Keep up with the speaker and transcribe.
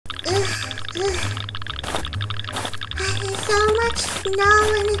There's so much snow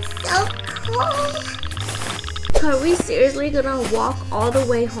and it's so cold. Are we seriously gonna walk all the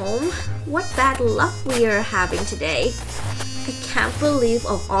way home? What bad luck we are having today. I can't believe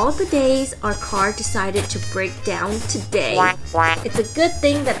of all the days our car decided to break down today. It's a good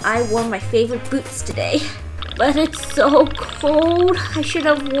thing that I wore my favorite boots today. But it's so cold. I should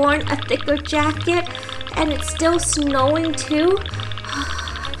have worn a thicker jacket, and it's still snowing too.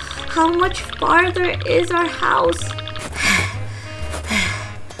 How much farther is our house?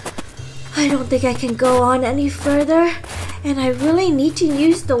 I don't think I can go on any further, and I really need to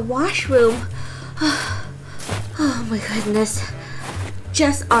use the washroom. Oh my goodness.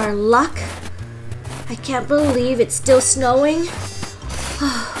 Just our luck. I can't believe it's still snowing.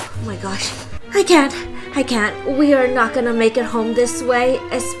 Oh my gosh. I can't. We are not gonna make it home this way,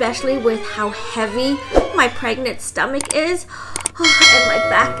 especially with how heavy my pregnant stomach is. And my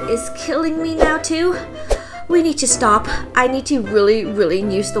back is killing me now too. We need to stop. I need to really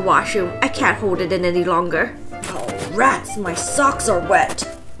use the washroom. I can't hold it in any longer. Oh, rats, my socks are wet.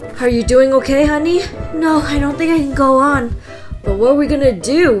 Are you doing okay, honey? No, I don't think I can go on. But what are we gonna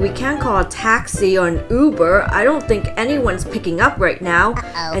do? We can't call a taxi or an Uber. I don't think anyone's picking up right now.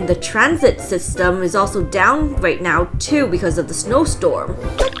 And the transit system is also down right now too because of the snowstorm.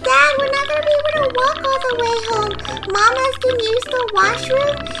 But Dad, we're not gonna be able to walk all the way home. Mom has to use the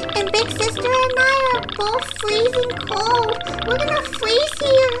washroom, and Big Sister and I are both freezing cold. We're gonna freeze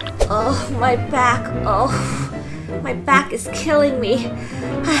here. Oh, my back. Oh, my back is killing me.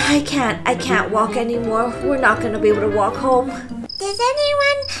 I can't walk anymore. We're not gonna be able to walk home. Does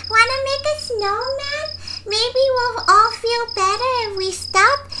anyone want to make a snowman? Maybe we'll all feel better if we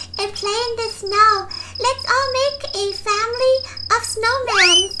stop and play in the snow. Let's all make a family of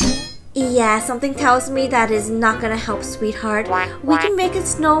snowmen. Yeah, something tells me that is not gonna help, sweetheart. We can make a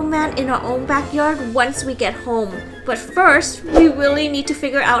snowman in our own backyard once we get home. But first, we really need to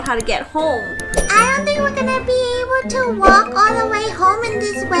figure out how to get home. I don't think we're gonna be able to walk all the way home in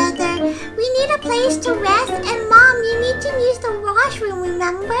this weather. We need a place to rest, and Mom, you need to use the washroom,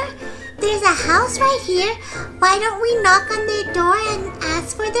 remember? There's a house right here. Why don't we knock on their door and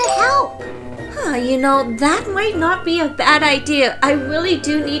ask for their help? You know, that might not be a bad idea. I really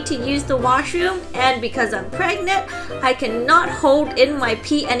do need to use the washroom, and because I'm pregnant, I cannot hold in my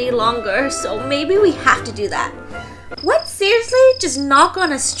pee any longer, so maybe we have to do that. What, seriously? Just knock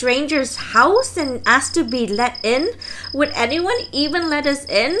on a stranger's house and ask to be let in? Would anyone even let us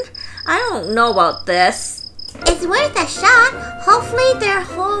in? I don't know about this. It's worth a shot. Hopefully they're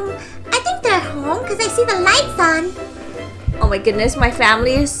home. I think they're home because I see the lights on. Oh my goodness, my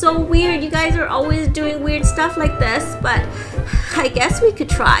family is so weird. You guys are always doing weird stuff like this, but I guess we could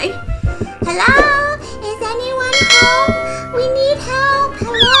try. Hello? Is anyone home? We need help.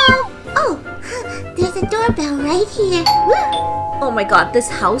 Hello? Oh, there's a doorbell right here. Oh my god, this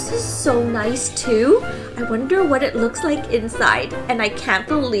house is so nice too. I wonder what it looks like inside, and I can't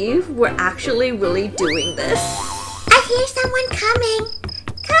believe we're actually really doing this. I hear someone coming.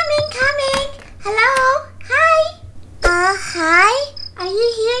 Coming. Hello? Hi. Hi? Are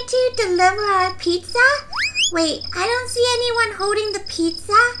you here to deliver our pizza? Wait, I don't see anyone holding the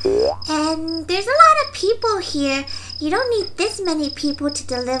pizza. And there's a lot of people here. You don't need this many people to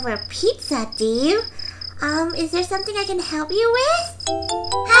deliver pizza, do you? Is there something I can help you with?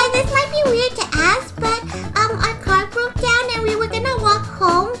 Hi, this might be weird to ask, but our car broke down and we were gonna walk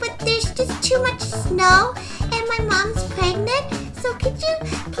home, but there's just too much snow and my mom's pregnant. So could you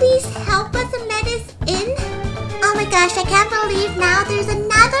please help us and let us in? Oh my gosh, I can't believe now there's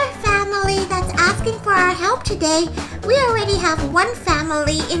another family that's asking for our help today. We already have one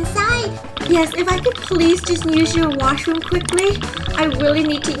family inside. Yes, if I could please just use your washroom quickly. I really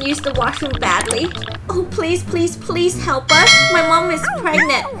need to use the washroom badly. Oh, please help us. My mom is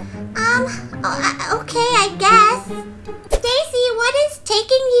pregnant. Okay, I guess. Daisy, what is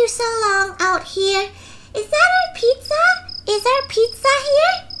taking you so long out here? Is that our pizza? Is our pizza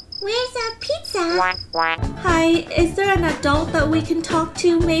here? Where's our pizza? Hi, is there an adult that we can talk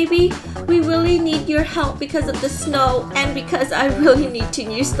to maybe? We really need your help because of the snow and because I really need to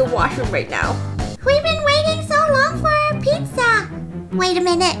use the washroom right now. We've been waiting so long for our pizza. Wait a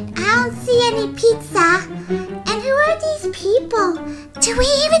minute, I don't see any pizza. And who are these people? Do we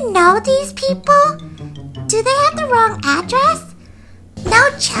even know these people? Do they have the wrong address? No,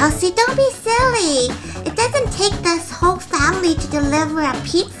 Chelsea, don't be silly. It doesn't take this whole family to deliver a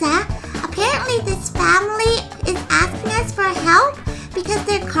pizza. Apparently this family is asking us for help because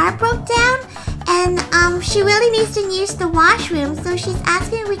their car broke down and she really needs to use the washroom, so she's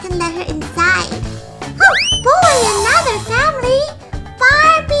asking if we can let her inside. Oh boy, another family!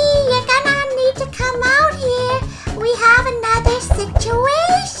 Barbie, you're gonna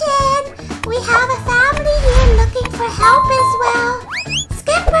for help as well.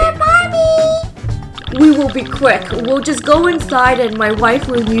 Skipper, Barbie! We will be quick. We'll just go inside and my wife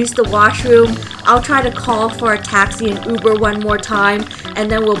will use the washroom. I'll try to call for a taxi and Uber one more time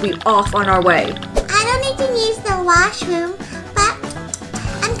and then we'll be off on our way. I don't need to use the washroom, but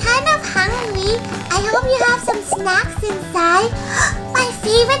I'm kind of hungry. I hope you have some snacks inside. My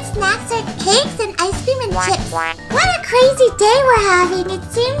favorite snacks are cakes and ice cream and chips. What a crazy day we're having. It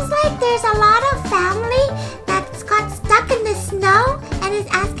seems like there's a lot of family that's got stuck in the snow and is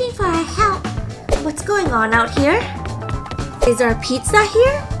asking for our help. What's going on out here? Is our pizza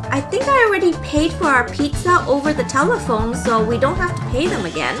here? I think I already paid for our pizza over the telephone, so we don't have to pay them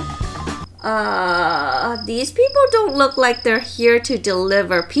again. These people don't look like they're here to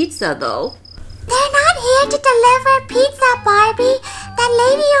deliver pizza though. They're not here to deliver pizza, Barbie. That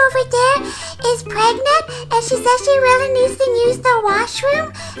lady over there is pregnant and she says she really needs to use the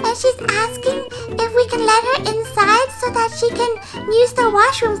washroom and she's asking if we can let her inside so that she can use the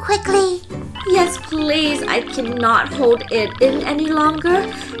washroom quickly. Yes, please. I cannot hold it in any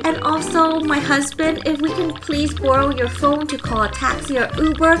longer. And also, my husband, if we can please borrow your phone to call a taxi or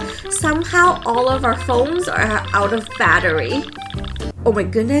Uber. Somehow, all of our phones are out of battery. Oh my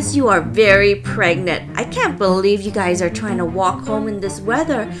goodness, you are very pregnant. I can't believe you guys are trying to walk home in this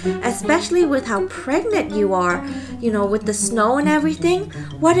weather, especially with how pregnant you are. You know, with the snow and everything.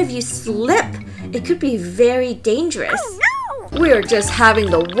 What if you slip? It could be very dangerous. Oh, no! We're just having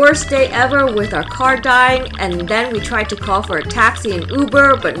the worst day ever with our car dying, and then we tried to call for a taxi and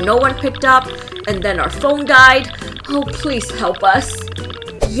Uber, but no one picked up, and then our phone died. Oh, please help us.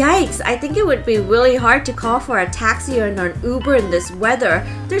 Yikes, I think it would be really hard to call for a taxi or an Uber in this weather.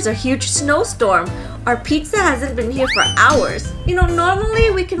 There's a huge snowstorm. Our pizza hasn't been here for hours. You know, normally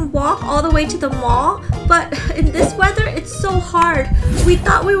we can walk all the way to the mall, but in this weather, it's so hard. We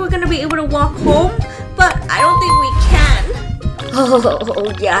thought we were going to be able to walk home, but I don't think we can.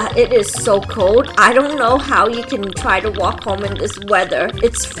 Oh, yeah, it is so cold. I don't know how you can try to walk home in this weather.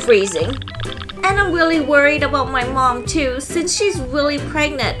 It's freezing. And I'm really worried about my mom too, since she's really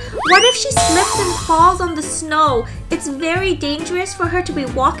pregnant. What if she slips and falls on the snow? It's very dangerous for her to be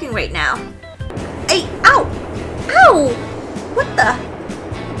walking right now. Hey, ow! Ow! What the?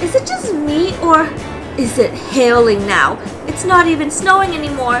 Is it just me or is it hailing now? It's not even snowing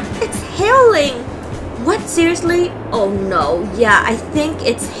anymore. It's hailing! What, seriously? Oh no, yeah, I think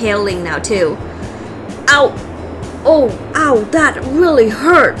it's hailing now too. Ow! Oh, ow, that really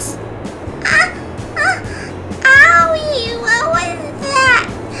hurts! Owie, what was that?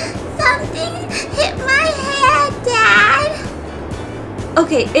 Something hit my head, Dad.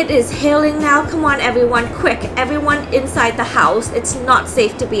 Okay, it is hailing now. Come on, everyone, quick. Everyone inside the house. It's not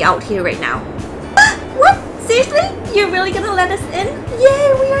safe to be out here right now. What? Seriously? You're really gonna let us in?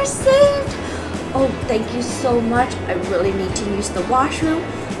 Yay, we are saved! Oh, thank you so much. I really need to use the washroom.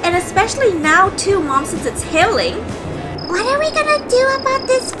 And especially now too, Mom, since it's hailing. What are we gonna do about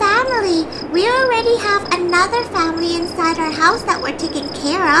this family? We already have another family inside our house that we're taking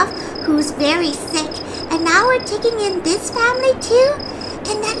care of who's very sick. And now we're taking in this family too?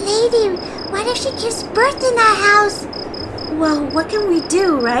 And that lady, what if she gives birth in our house? Well, what can we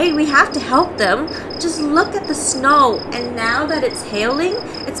do, right? We have to help them. Just look at the snow. And now that it's hailing,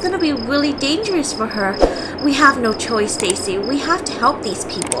 it's gonna be really dangerous for her. We have no choice, Stacy. We have to help these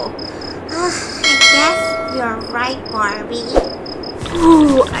people. I guess you're right, Barbie.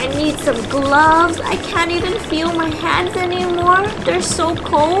 Ooh, I need some gloves. I can't even feel my hands anymore. They're so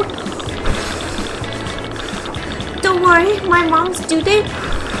cold. Don't worry, my mom's due date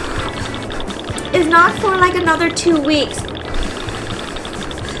is not for like another 2 weeks.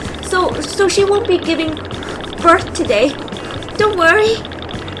 So she won't be giving birth today. Don't worry.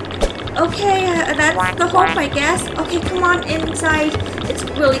 Okay, that's the hope, I guess. Okay, come on inside. It's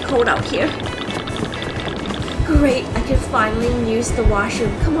really cold out here. Great, I can finally use the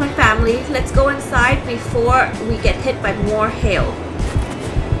washroom. Come on, family. Let's go inside before we get hit by more hail.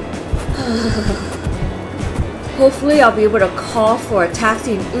 Hopefully, I'll be able to call for a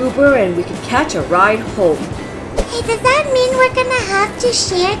taxi and Uber and we can catch a ride home. Hey, does that mean we're gonna have to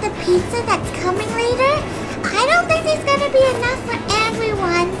share the pizza that's coming later? I don't think there's gonna be enough for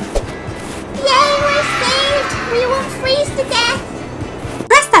everyone. Yay, we're saved! We won't freeze to death!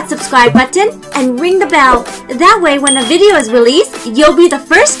 Press that subscribe button and ring the bell. That way, when a video is released, you'll be the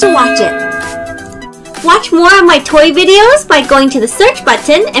first to watch it. Watch more of my toy videos by going to the search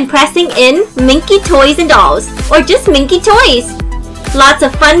button and pressing in Minky Toys and Dolls, or just Minky Toys. Lots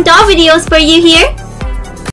of fun doll videos for you here.